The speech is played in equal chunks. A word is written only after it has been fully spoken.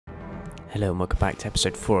Hello and welcome back to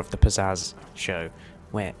episode 4 of the Pizzazz show,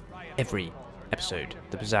 where every episode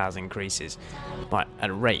the pizzazz increases by at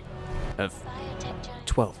a rate of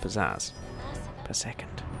 12 pizzazz per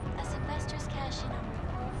second.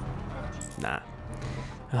 Nah.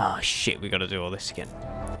 Oh shit, we gotta do all this again.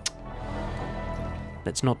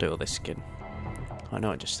 Let's not do all this again. I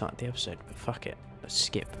know I just started the episode, but fuck it. Let's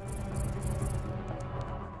skip.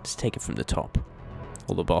 Let's take it from the top.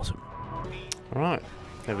 Or the bottom. Alright.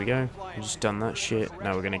 There we go. We've just done that shit.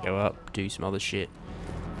 Now we're gonna go up, do some other shit.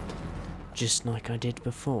 Just like I did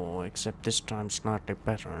before, except this time slightly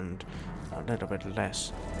better and a little bit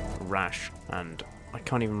less rash. And I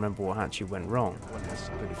can't even remember what actually went wrong. What has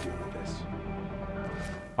something to do with this?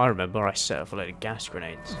 I remember I set off a load of gas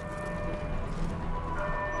grenades.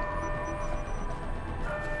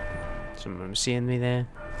 Some of them seeing me there.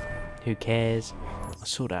 Who cares? I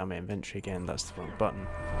sorted out my inventory again. That's the wrong button.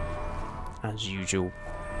 As usual.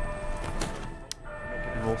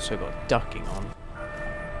 I've also got ducking on.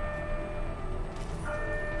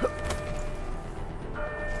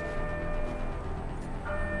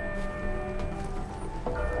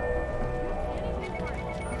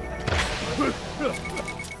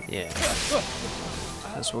 Yeah.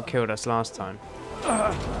 That's what killed us last time.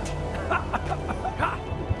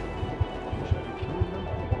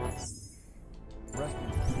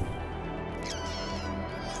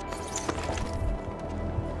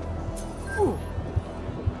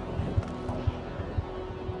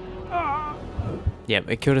 Yep,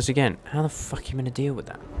 it killed us again. How the fuck are you gonna deal with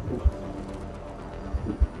that?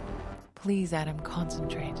 Please, Adam,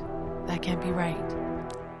 concentrate. That can't be right.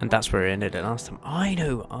 And that's where it ended it last time. I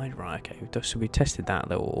know. Right, okay. So we tested that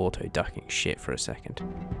little auto ducking shit for a second.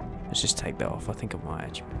 Let's just take that off. I think it might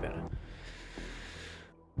actually be better.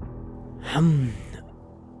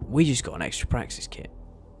 We just got an extra praxis kit,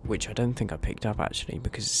 which I don't think I picked up actually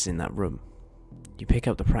because it's in that room. You pick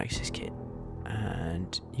up the praxis kit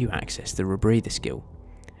and you access the rebreather skill.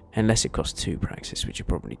 Unless it costs 2 praxis, which it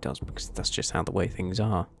probably does because that's just how the way things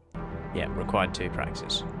are. Yeah, required 2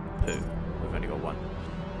 praxis. Poo. We've only got 1.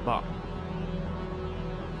 But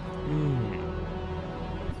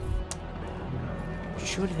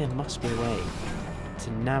surely there must be a way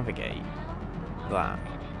to navigate that.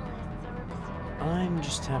 I'm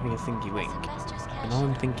just having a thinky wink, and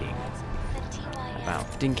I'm thinking about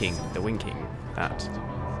dinking the winking that.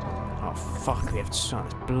 Oh fuck, we have to start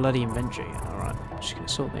this bloody inventory. Alright, I'm just gonna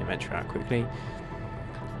sort the inventory out quickly. And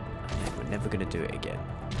then we're never gonna do it again.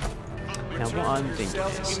 Now what I'm thinking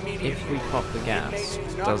is, if we pop the gas,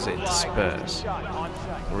 does it disperse?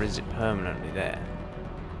 Or is it permanently there?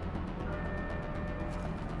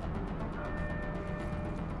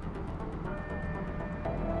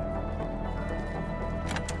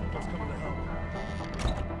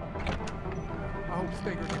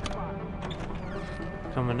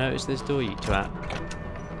 Come and notice this door, you twat.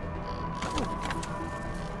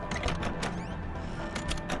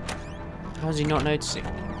 How's he not noticing?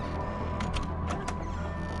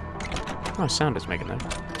 Nice sound it's making though.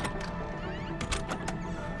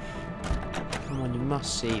 Come on, you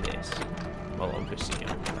must see this. Well, obviously you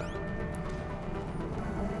don't.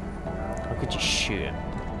 How could you shoot him?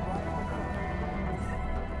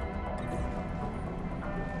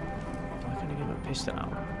 Why can't I get my pistol out?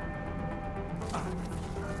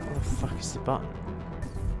 What the fuck is the button?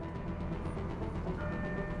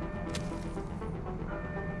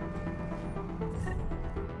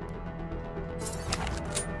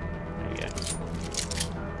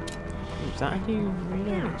 Is that how you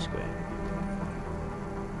reload it, Square?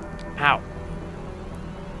 Ow!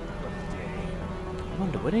 I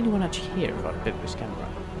wonder, would anyone actually hear if I bit this camera?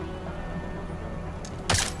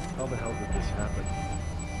 How the hell did this happen?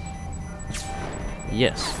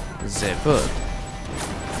 Yes, they would.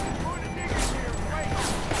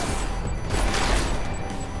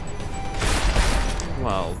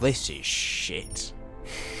 Well, this is shit.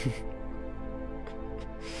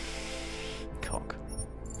 Cock.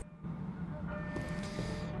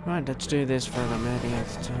 Right, let's do this for the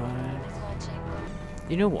millionth time.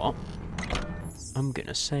 You know what? I'm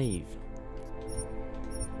gonna save.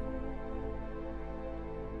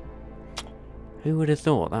 Who would have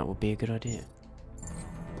thought that would be a good idea?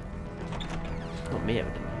 Not me,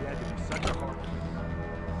 evidently.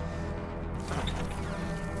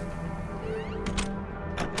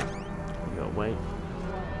 You gotta wait.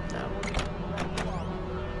 No.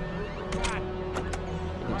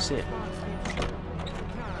 You didn't see it.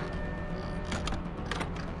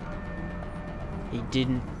 He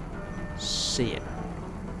didn't see it.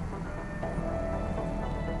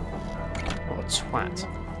 What a twat.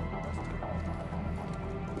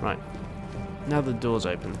 Right. Now the door's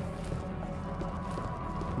open.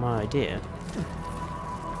 My idea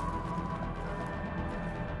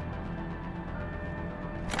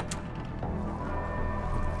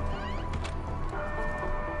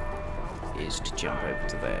is to jump over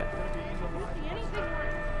to there.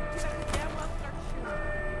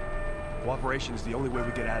 Cooperation is the only way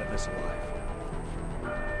we get out of this alive.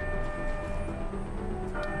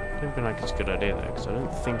 I don't feel like it's a good idea though, because I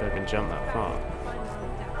don't think I can jump that far.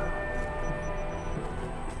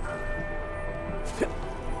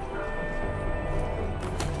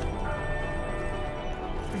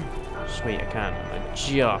 Sweet, I can. I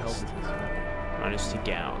just managed to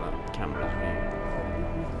get out of that camera's view.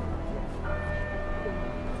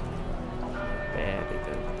 Barely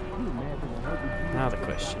though. Now the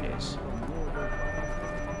question is,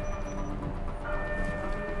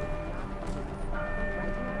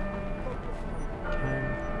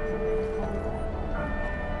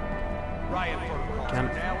 can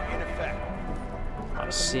Now in effect. I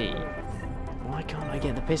see? Why can't I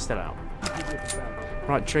get the pistol out?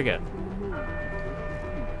 Right trigger.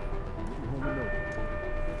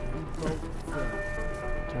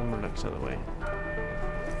 Camera looks the other way.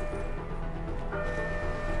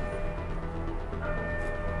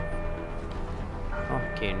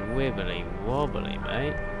 Fucking wibbly wobbly,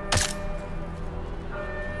 mate.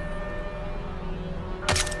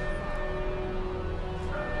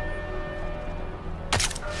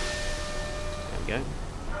 There we go.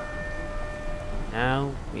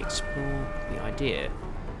 Now we explore the idea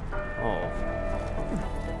of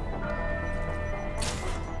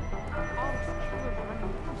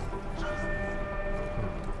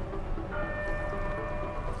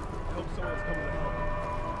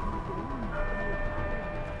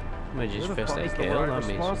just first aid kill, that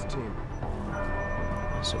means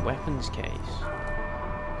it's a weapons case.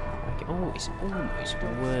 Like, oh, it's almost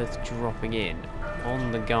worth dropping in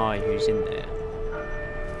on the guy who's in there.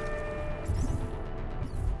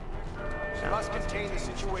 Now,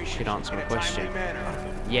 should answer my question.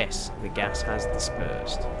 Yes, the gas has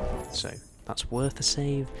dispersed, so that's worth a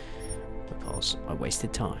save because I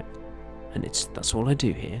wasted time, and that's all I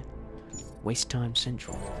do here. Waste time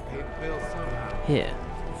central. Here.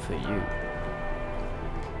 For you.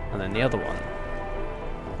 And then the other one.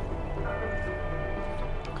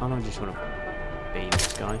 Can't I just want to beam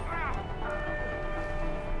this guy?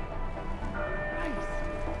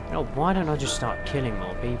 You know, why don't I just start killing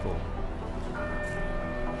more people?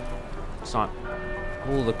 It's like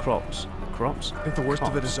all the crops. The crops? I think the worst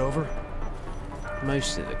of it is over.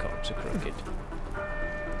 Most of the cops are crooked.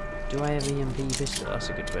 Do I have EMP pistol? That's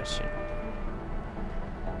a good question.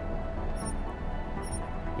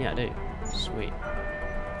 Yeah, I do. Sweet.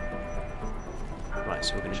 Right,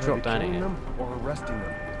 so we're going to drop down here. Them or arresting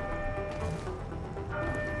them?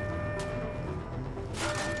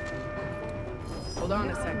 Hold on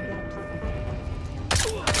a second.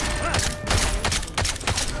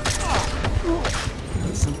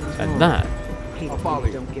 And that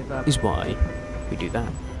Don't give up. is why we do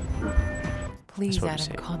that. Please, what we Adam,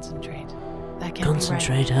 say. concentrate. That can't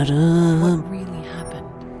Concentrate, be right. Adam. What really happened?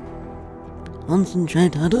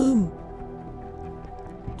 Concentrate, Adam.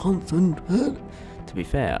 Concentrate. To be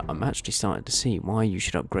fair, I'm actually starting to see why you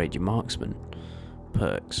should upgrade your marksman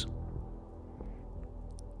perks.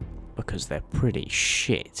 Because they're pretty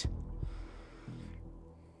shit.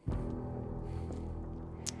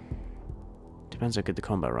 Depends how good the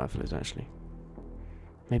combat rifle is, actually.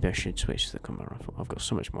 Maybe I should switch to the combat rifle. I've got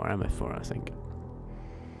so much more ammo for it, I think.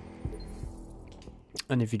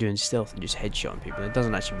 And if you're doing stealth and just headshotting people, it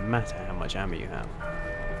doesn't actually matter how much ammo you have.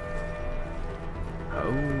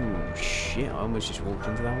 Oh shit, I almost just walked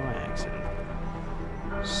into that by accident.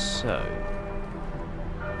 So,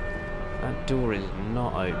 that door is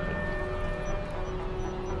not open.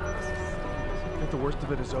 I think the worst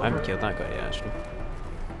of it is over. I haven't killed that guy yet, actually.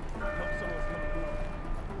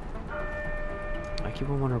 I keep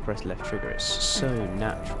on wanting to press left trigger, it's so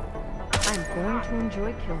natural. I'm going to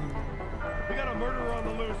enjoy killing them. We got a murderer on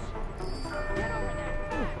the loose.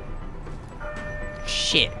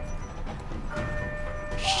 Shit.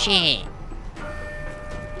 Shit.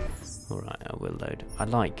 Alright, I will load.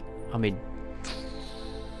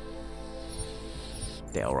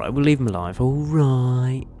 Yeah, alright, we'll leave him alive.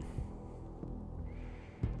 Alright.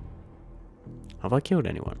 Have I killed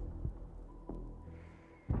anyone?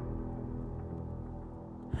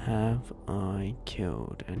 Have I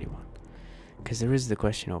killed anyone? Because there is the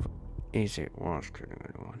question of, is it worth killing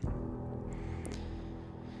anyone?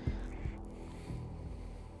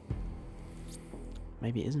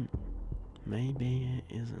 Maybe it isn't. Maybe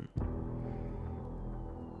it isn't.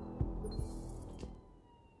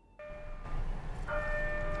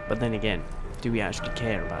 But then again, Do we actually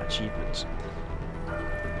care about achievements?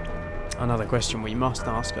 Another question we must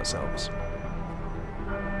ask ourselves.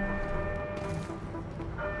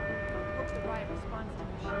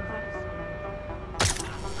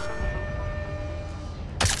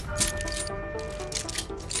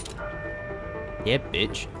 Yeah,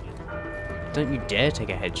 bitch. Don't you dare take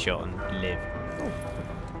a headshot and live.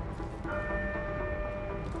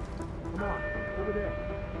 Come on, over there.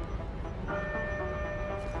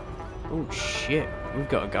 Oh shit, we've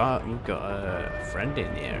got a friend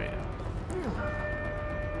in the area.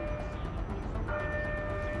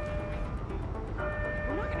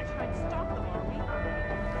 We're not gonna try and stop them, are we?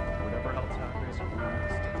 Whatever else happens, we need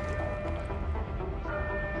to stay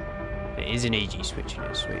together. It is an EG switch in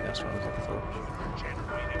it, sweet, that's what I was looking for.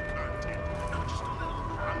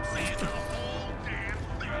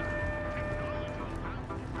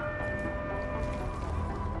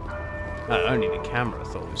 Only the camera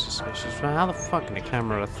thought was suspicious. Well, how the fuck can the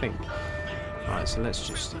camera think? Right, so let's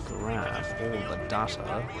just grab all the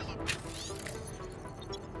data.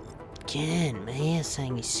 Ken, Mayor's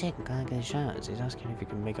saying he's sick and can't get showers. He's asking if he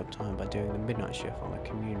can make up time by doing the midnight shift on the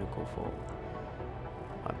communal fort.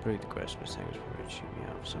 I approved the quest, but saying it's probably shoot me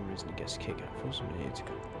out. For some reason he gets a kick out. For some idiot to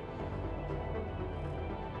go.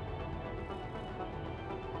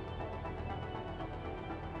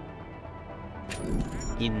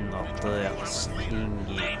 In the first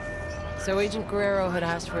thingy. So Agent Guerrero had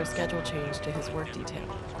asked for a schedule change to his work detail.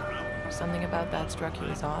 Something about that struck you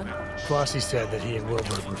as odd? Flossie said that he and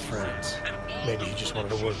Wilbur were friends. Maybe he just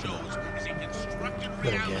wanted to work with him.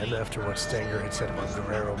 Then again, after what Stanger had said about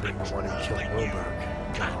Guerrero being the one who killed Wilbur,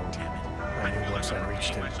 I knew once I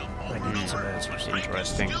reached him, I needed some answers.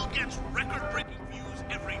 Interesting.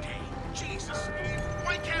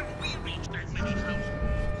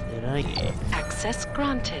 Did I get Access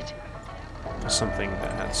granted. something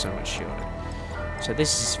that had so much shit on it? So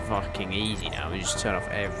this is fucking easy now. We just turn off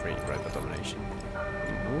every robot domination.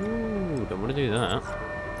 Ooh, don't want to do that.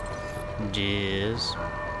 Jizz.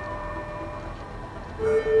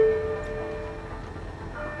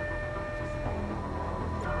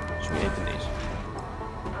 Should we open these?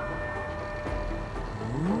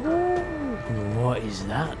 Ooh, what is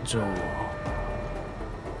that door?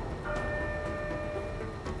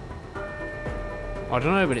 I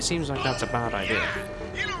don't know, but it seems like that's a bad idea.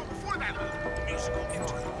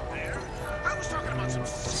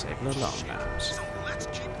 Disable alarm lamps.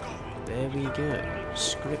 There we go.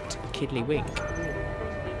 Script Kiddly Wink.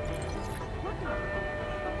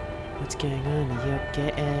 What's going on? Are you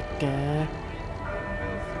okay?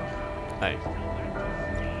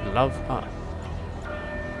 Oh. Love her.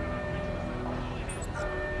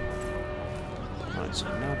 Right, so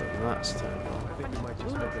now that that's turned on. I think we might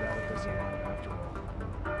just make it out of this alive after all.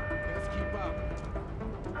 Let's keep up.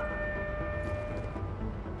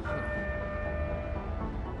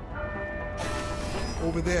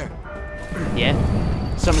 Over there. Yeah?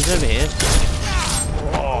 Someone's over here.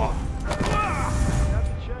 Oh.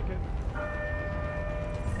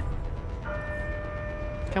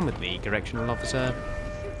 Come with me, correctional officer.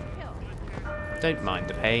 Don't mind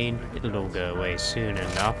the pain. It'll all go away soon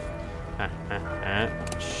enough. Ha ha ha.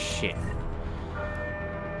 Shit.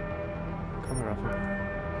 Come here,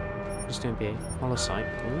 officer. Just doing BA. Hollow sight.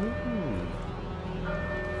 Ooh.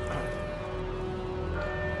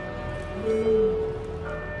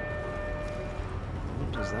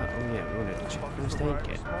 What is that? Oh yeah, we wanted to check first aid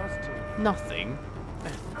kit. Nothing.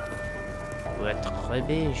 What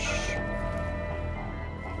rubbish.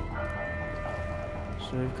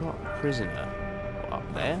 So we've got a prisoner up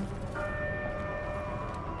there.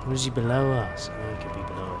 Or is he below us? Oh, he could be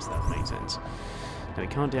below us, that makes sense. Now we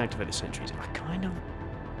can't deactivate the sentries. I kind of...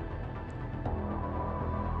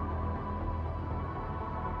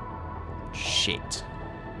 Shit.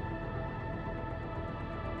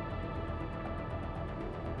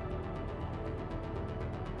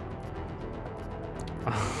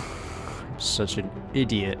 I'm such an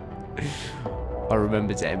idiot. I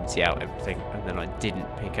remembered to empty out everything, and then I didn't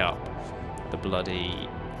pick up the bloody...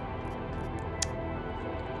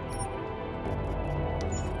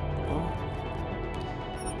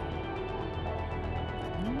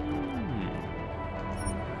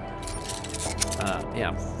 yeah,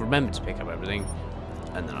 I remembered to pick up everything,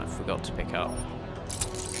 and then I forgot to pick up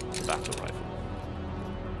the battle rifle.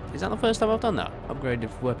 Is that the first time I've done that? Upgraded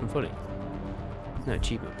weapon fully. No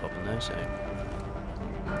achievement problem there, so...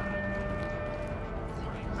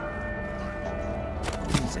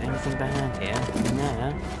 Is there anything behind here?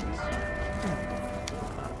 No.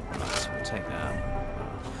 Nice, we'll take that out.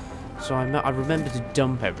 So I remembered to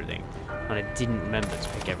dump everything, and I didn't remember to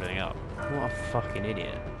pick everything up. What a fucking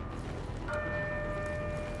idiot.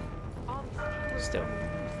 Still.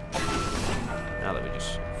 Now that we're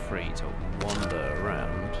just free to wander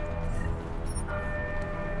around.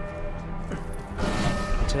 I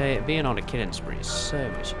tell you, being on a killing spree is so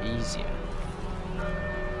much easier.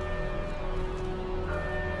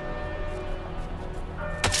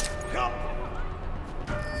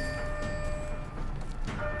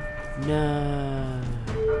 No.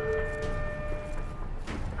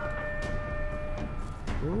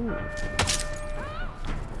 Ooh.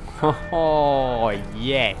 Oh,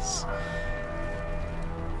 yes.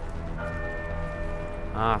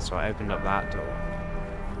 Ah, so I opened up that door.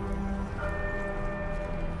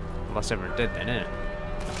 Well, that's everyone did then, innit?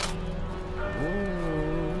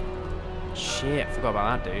 Ooh. Shit, I forgot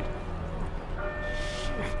about that dude.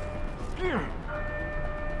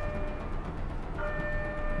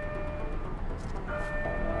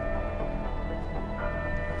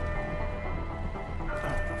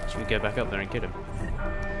 Should we go back up there and kill him?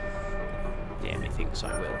 Yeah, methinks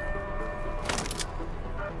I will.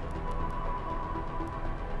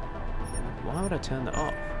 Why would I turn that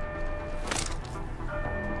off?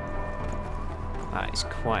 That is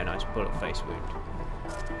quite a nice bullet face wound.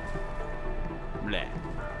 Bleh.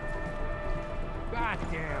 God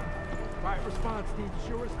damn. Right response, Steve.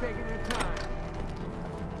 Sure is taking their time.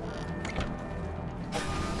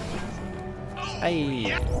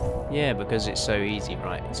 Hey! Yeah, because it's so easy,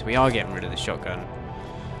 right? So we are getting rid of the shotgun.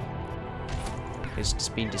 It's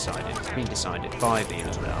been decided. It's been decided by the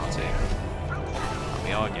Illuminati. And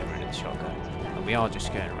we are getting rid of the shotgun. And we are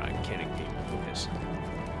just going around killing people because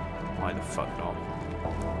why the fuck not?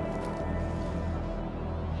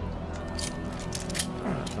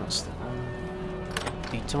 That's the one.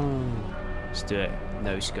 Beton. Let's do it.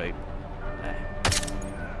 No scope. There.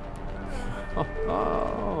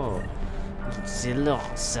 Oh. The little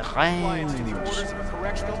syringe.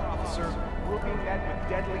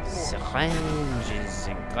 Syringe is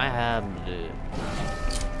incredible.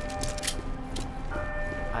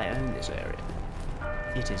 I own this area.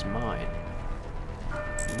 It is mine.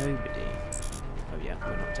 Nobody. Oh yeah,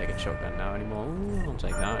 we're not taking shotgun now anymore. Ooh, I'll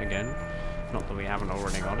take that again. Not that we haven't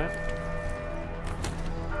already got it.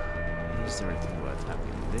 Is there anything worth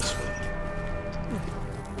having this one?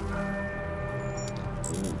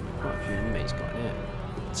 Ooh, quite a few enemies got in.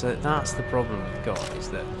 So that's the problem we've got, is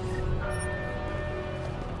that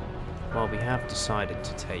while we have decided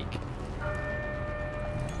to take...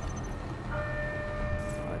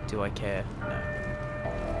 do I care? No.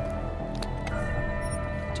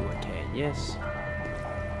 Do I care? Yes.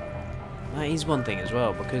 That is one thing as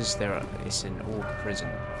well, because it's an orc prison.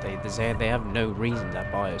 They have no reason to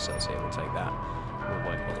have biocells here. We'll take that. We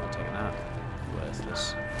won't bother taking that.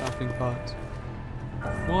 Worthless. Nothing parts.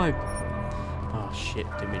 Why? Oh shit,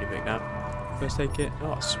 didn't mean to pick that. First aid kit.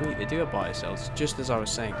 Oh sweet, they do have biocells. Just as I was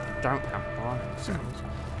saying, they don't have biocells.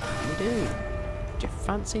 They do. Do you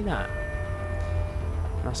fancy that?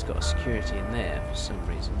 That's got a security in there for some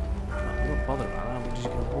reason. I'm not bothered about that. We're just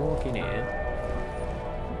going to walk in here.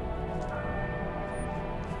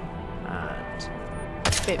 And...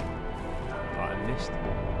 bip. Right, I missed.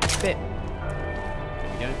 Bip.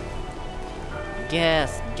 There we go.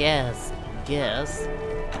 Guess.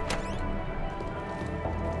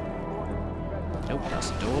 Nope, that's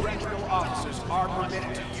the door. Correctional officers are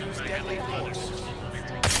permitted to use deadly force.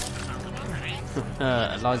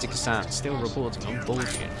 Eliza Cassan still reporting on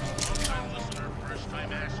bullshit.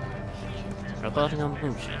 Reporting on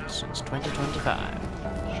bullshit since 2025.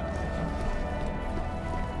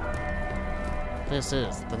 This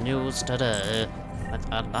is the news today with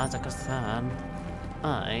Eliza Cassan.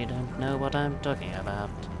 I don't know what I'm talking about.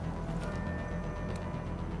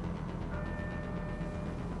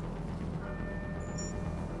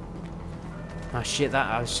 Oh shit, that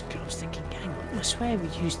I was thinking, hang on, I swear we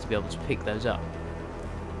used to be able to pick those up.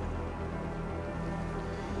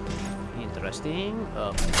 Interesting.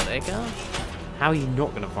 Bodega. How are you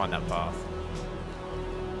not going to find that path?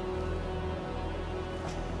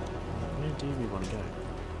 Where do we want to go?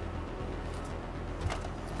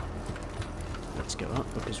 Let's go up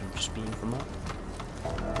because we've just been from up.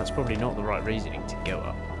 That's probably not the right reasoning to go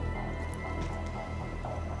up.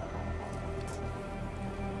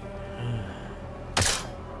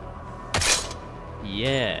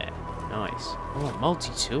 Yeah, nice. Oh,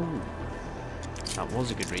 multi-tool. That was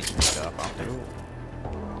a good reason to go up after all.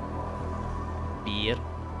 Beer.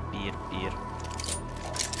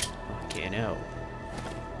 Fucking hell.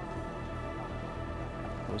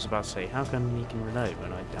 I was about to say, how come you can reload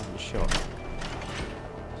when I haven't shot?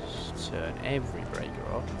 Just turn every breaker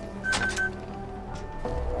off.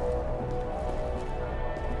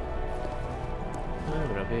 Oh,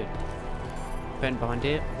 we're up here. vent behind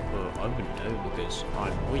here? Well, I wouldn't know because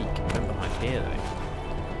I'm weak. Vent behind here though.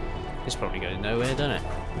 This probably goes nowhere, doesn't it?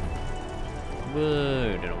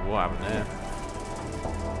 Whoa, don't know what happened there.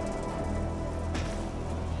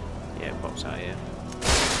 Yeah, it pops out here.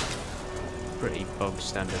 Pretty bog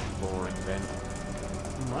standard boring vent.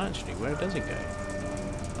 Well, actually, where does it go?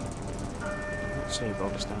 Not so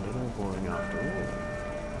bog standard or boring after all.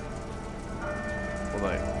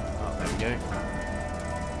 Although, oh, there we go.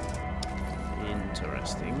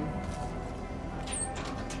 Interesting.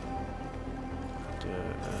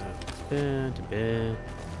 We're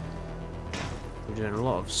doing a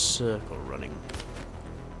lot of circle running.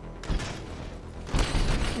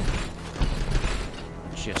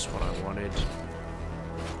 Just what I wanted.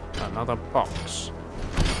 Another box.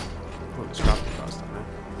 Oh, there's crafting fast in there.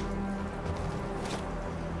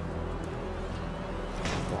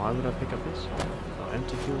 Why would I pick up this? Oh,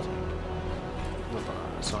 empty fuel tank. Not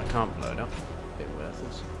that, so I can't blow it up. Bit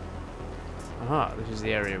worthless. Aha, this is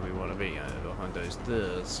the area we want to be, behind those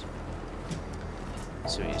doors.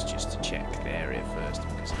 So it's just to check the area first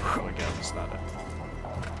because I don't want to go up the ladder.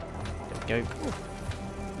 There we go.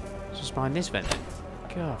 It's just behind this vent then.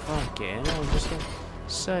 God, fuck it. No, just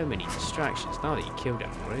so many distractions. Now that you killed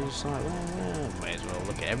everybody, it's just like, well, may as well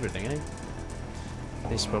look at everything, eh?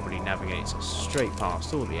 This probably navigates us straight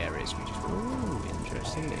past all the areas we just. Ooh,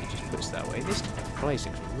 interesting that he just puts that way. This place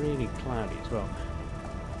looks really cloudy as well.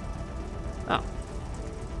 Oh.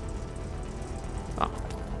 Oh.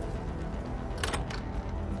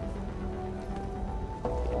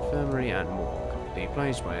 Infirmary and morgue. The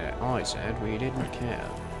place where I said we didn't care.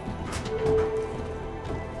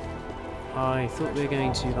 I thought we were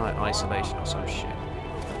going to, like, isolation or some shit.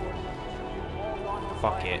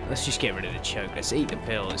 Fuck it. Let's just get rid of the choke. Let's eat the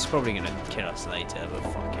pill. It's probably going to kill us later, but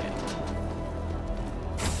fuck it.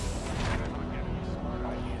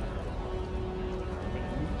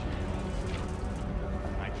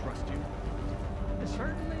 I trust you.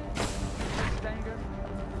 Certainly, Stanger.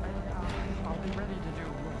 I'll be ready to do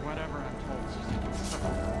whatever I'm told.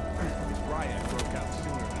 This riot broke out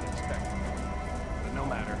sooner than expected. But no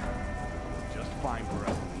matter. Just fine for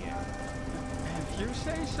us in the end. If you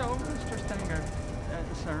say so, Mr. Stanger,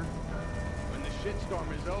 sir. When the shitstorm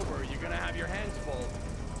is over, you're gonna have your hands full.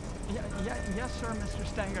 Yes, sir, Mr.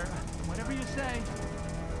 Stanger. Whatever you say.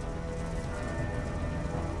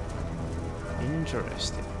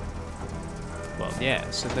 Interesting. Well,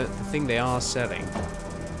 yeah, so the thing they are selling.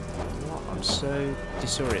 What? I'm so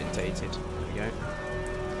disorientated. There we go.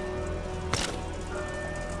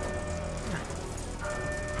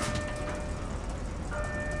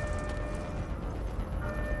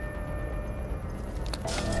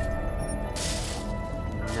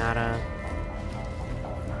 Nada.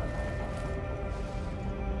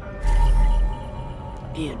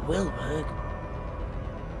 Ian Wilberg.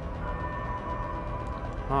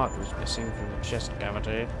 Heart was missing from the chest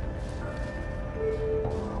cavity.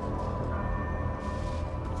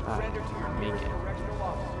 Minging.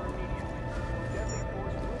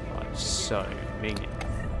 I'm so minging.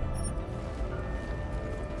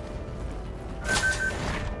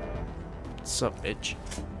 What's up, bitch?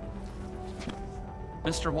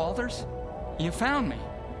 Mr. Walters? You found me,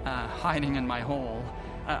 hiding in my hole.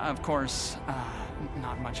 Of course,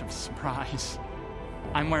 not much of a surprise.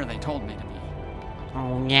 I'm where they told me to be.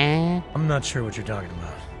 Oh, yeah? I'm not sure what you're talking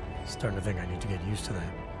about. Starting to think I need to get used to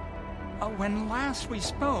that. When last we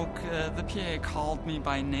spoke, the PA called me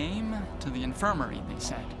by name to the infirmary, they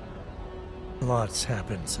said. Lots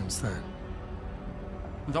happened since then.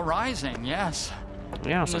 The Rising, yes.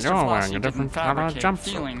 Yes, and Mr. you're Flossie wearing a didn't different color fabricate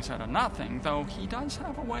jumpsuit. feelings out of nothing, though he does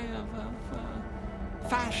have a way of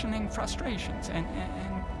fashioning frustrations and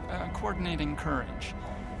coordinating courage.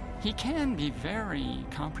 He can be very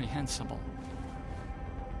comprehensible.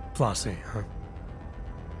 Flossie, huh?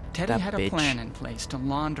 Teddy That had a bitch. plan in place to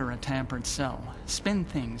launder a tampered cell, spin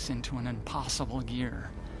things into an impossible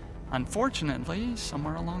gear. Unfortunately,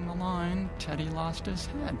 somewhere along the line, Teddy lost his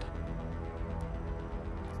head.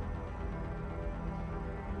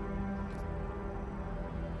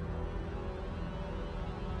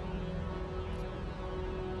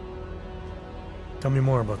 Tell me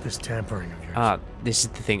more about this tampering of yours. This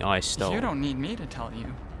is the thing I stole. You don't need me to tell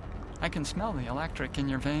you. I can smell the electric in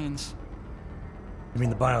your veins. You mean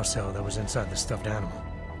the biocell that was inside the stuffed animal?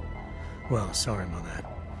 Well, sorry about that.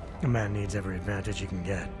 A man needs every advantage he can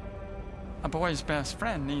get. A boy's best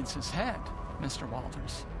friend needs his head, Mr.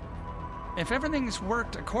 Walters. If everything's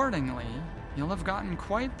worked accordingly, you'll have gotten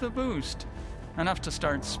quite the boost. Enough to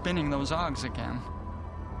start spinning those Ogs again.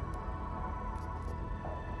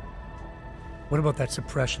 What about that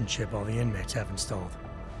suppression chip all the inmates have installed?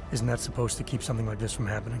 Isn't that supposed to keep something like this from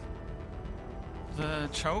happening? The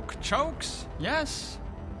chokes, yes.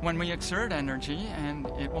 When we exert energy, and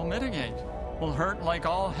it will mitigate. Will hurt like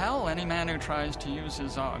all hell any man who tries to use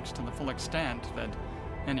his Augs to the full extent that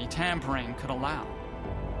any tampering could allow.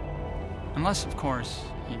 Unless, of course,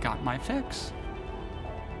 he got my fix.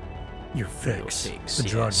 Your fix. Your fix, The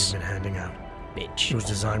drug yes. you've been handing out. Bitch. It was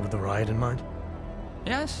designed with the riot in mind?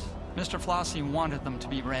 Yes, Mr. Flossie wanted them to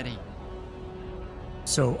be ready.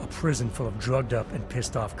 So, a prison full of drugged up and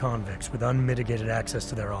pissed off convicts with unmitigated access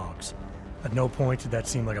to their Augs. At no point did that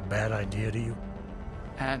seem like a bad idea to you?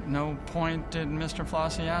 At no point did Mr.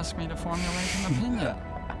 Flossie ask me to formulate an opinion.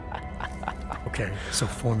 Okay, so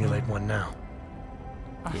formulate one now.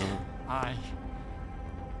 Yeah.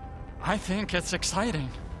 I think it's exciting.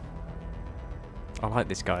 I like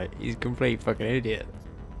this guy. He's a complete fucking idiot.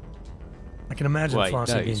 I can imagine Wait, Flossie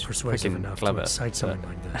no, being he's persuasive freaking enough clever, to incite something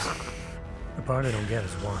like this. The part I don't get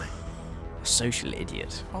is why. A social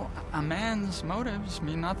idiot. Oh, a man's motives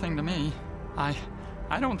mean nothing to me. I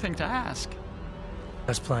don't think to ask.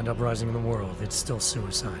 Best planned uprising in the world, it's still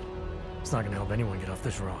suicide. It's not gonna help anyone get off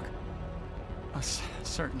this rock.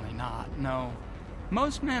 Certainly not, no.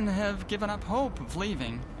 Most men have given up hope of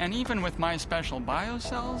leaving, and even with my special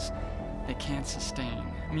biocells, they can't sustain,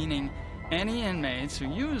 meaning any inmates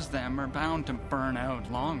who use them are bound to burn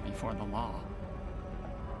out long before the law.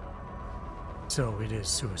 So it is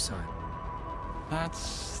suicide.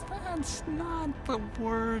 That's not the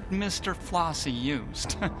word Mr. Flossie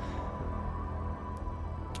used.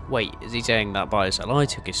 Wait, is he saying that biocell I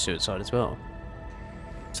took is suicide as well?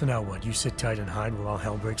 So now what? You sit tight and hide while all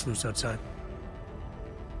hell breaks loose outside?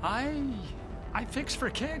 I fix for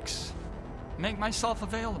kicks. Make myself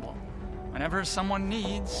available. Whenever someone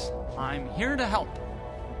needs, I'm here to help.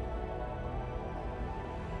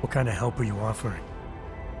 What kind of help are you offering?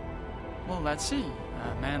 Well, let's see.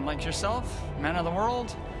 A man like yourself, man of the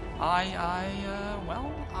world, I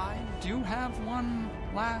do have one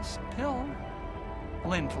last pill.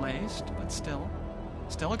 Lint-laced, but still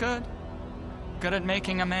good. Good at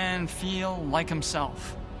making a man feel like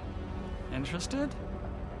himself. Interested?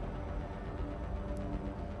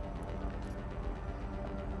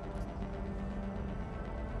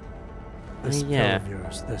 This Yeah. pill of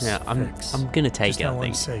yours, this Yeah, fix. I'm gonna take Just it, I how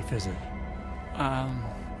think. unsafe is it?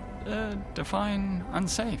 Define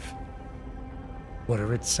unsafe. What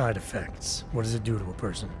are its side effects? What does it do to a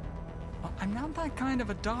person? Well, I'm not that kind of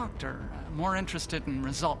a doctor. More interested in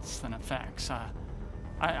results than effects.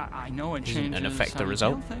 I know it Isn't changes an effect how the we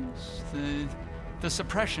result? feel things. The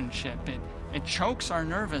suppression chip. It chokes our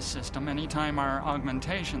nervous system anytime our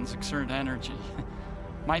augmentations exert energy.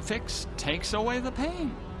 My fix takes away the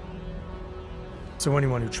pain. So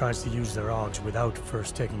anyone who tries to use their Augs without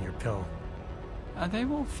first taking your pill, They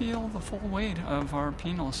will feel the full weight of our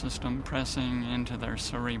penal system pressing into their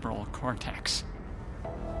cerebral cortex.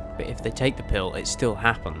 But if they take the pill, it still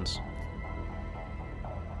happens.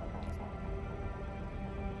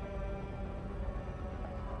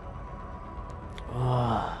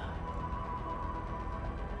 Oh.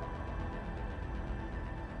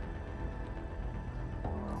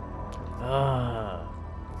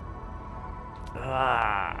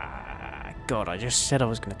 God, I just said I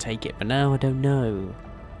was going to take it, but now I don't know.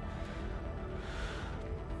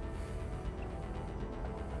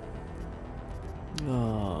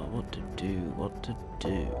 Oh, what to do, what to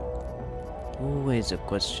do. Always a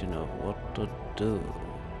question of what to do.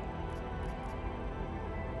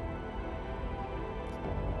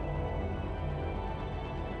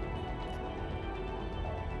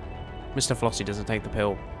 Mr. Flossie doesn't take the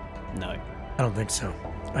pill. No. I don't think so.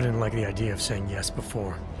 I didn't like the idea of saying yes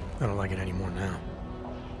before. I don't like it anymore now.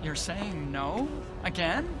 You're saying no?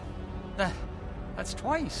 Again? That's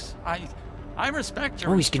twice. I respect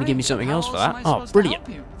your Oh, he's gonna give me something How else for am that? I Oh, supposed to brilliant.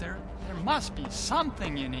 help you? There must be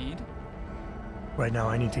something you need. Right now,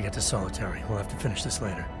 I need to get to solitary. We'll have to finish this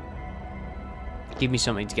later. Give me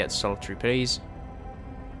something to get to solitary, please.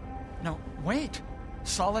 No, wait.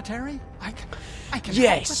 Solitary? I can Yes.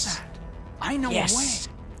 help with that. I know a Yes.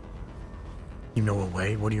 way. You know a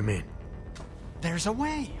way? What do you mean? There's a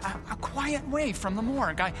way. A quiet way from the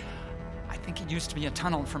morgue. I think it used to be a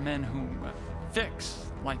tunnel for men who fix,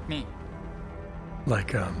 like me.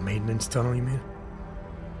 Like a maintenance tunnel, you mean?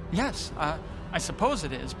 Yes, I suppose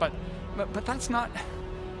it is, but that's not... Did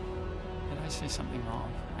I say something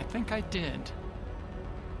wrong? I think I did.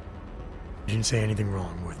 You didn't say anything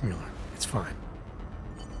wrong, Worthmuller. It's fine.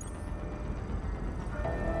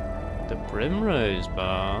 The Primrose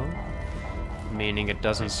Bar. Meaning it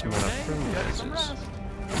doesn't smell of primroses.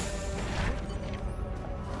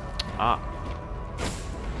 Ah.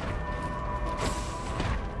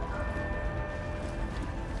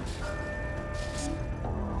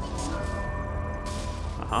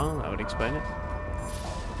 Aha, that would explain it.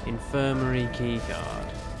 Infirmary keycard.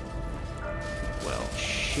 Well,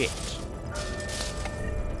 shit.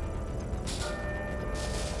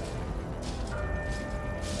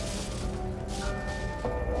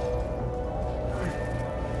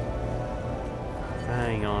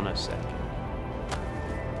 Hang on a second.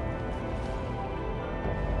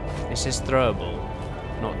 This is throwable,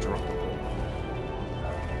 not droppable.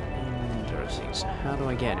 Interesting. So how do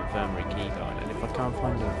I get an infirmary keycard? And if I can't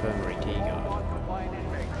find an infirmary keycard...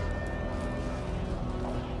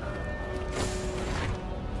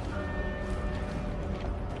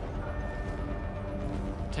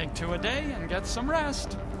 Take 2 a day and get some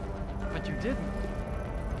rest. But you didn't.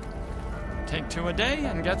 Take 2 a day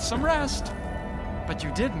and get some rest. But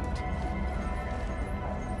you didn't.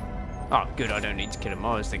 Oh, good, I don't need to kill him.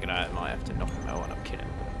 I was thinking I might have to knock him out when I'm killing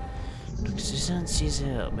him. Dr. Suzanne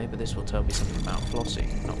Cizelle. Maybe this will tell me something about Flossie.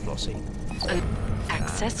 Not Flossie.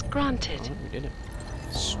 Access granted. Oh, we did it.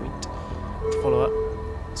 Sweet. Follow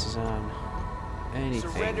up. Suzanne.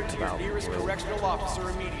 Anything Surrender to your about nearest Will. correctional officer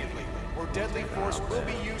immediately, or deadly force will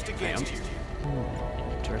be used against you.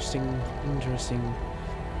 Interesting. Interesting.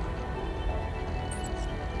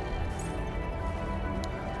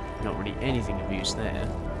 Not really anything of use there.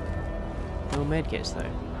 No medkits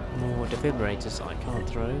though. More defibrillators I can't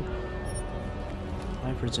throw.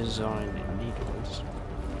 Hyper-design needles.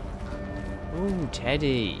 Ooh,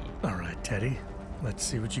 Teddy. Alright, Teddy. Let's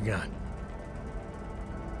see what you got.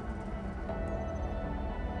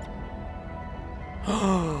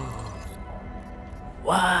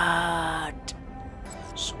 What?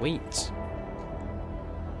 Sweet.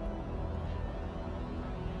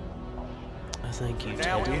 Thank you,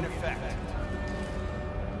 Now Teddy. in effect.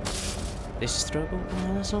 This is throwable?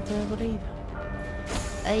 No, that's not throwable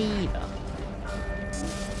either.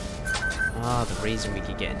 Ah, the reason we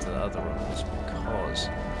could get into the other room was because...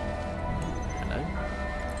 Hello?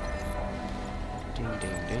 Ding,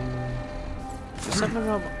 ding, ding. There's something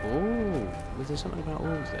about... Ooh! Was there something about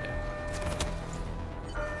orgs there?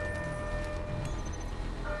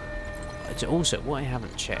 Also, what I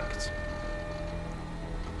haven't checked...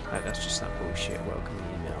 Oh, that's just that bullshit welcome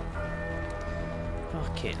email.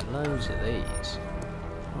 Fucking loads of these.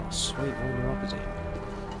 Oh, sweet vulnerability.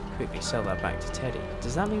 Quickly sell that back to Teddy.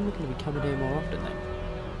 Does that mean we're going to be coming here more often then?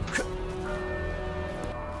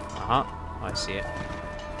 Aha, I see it.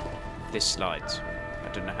 This slides. I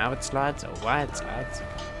don't know how it slides or why it slides.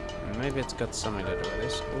 Maybe it's got something to do with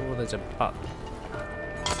this. Oh, there's a button.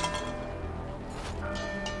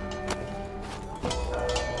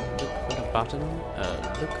 Button,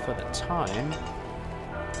 look for the time.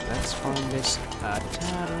 Let's find this a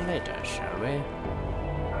tad later, shall we?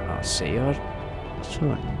 I'll see you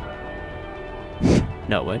soon.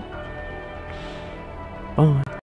 No, wait. Bye.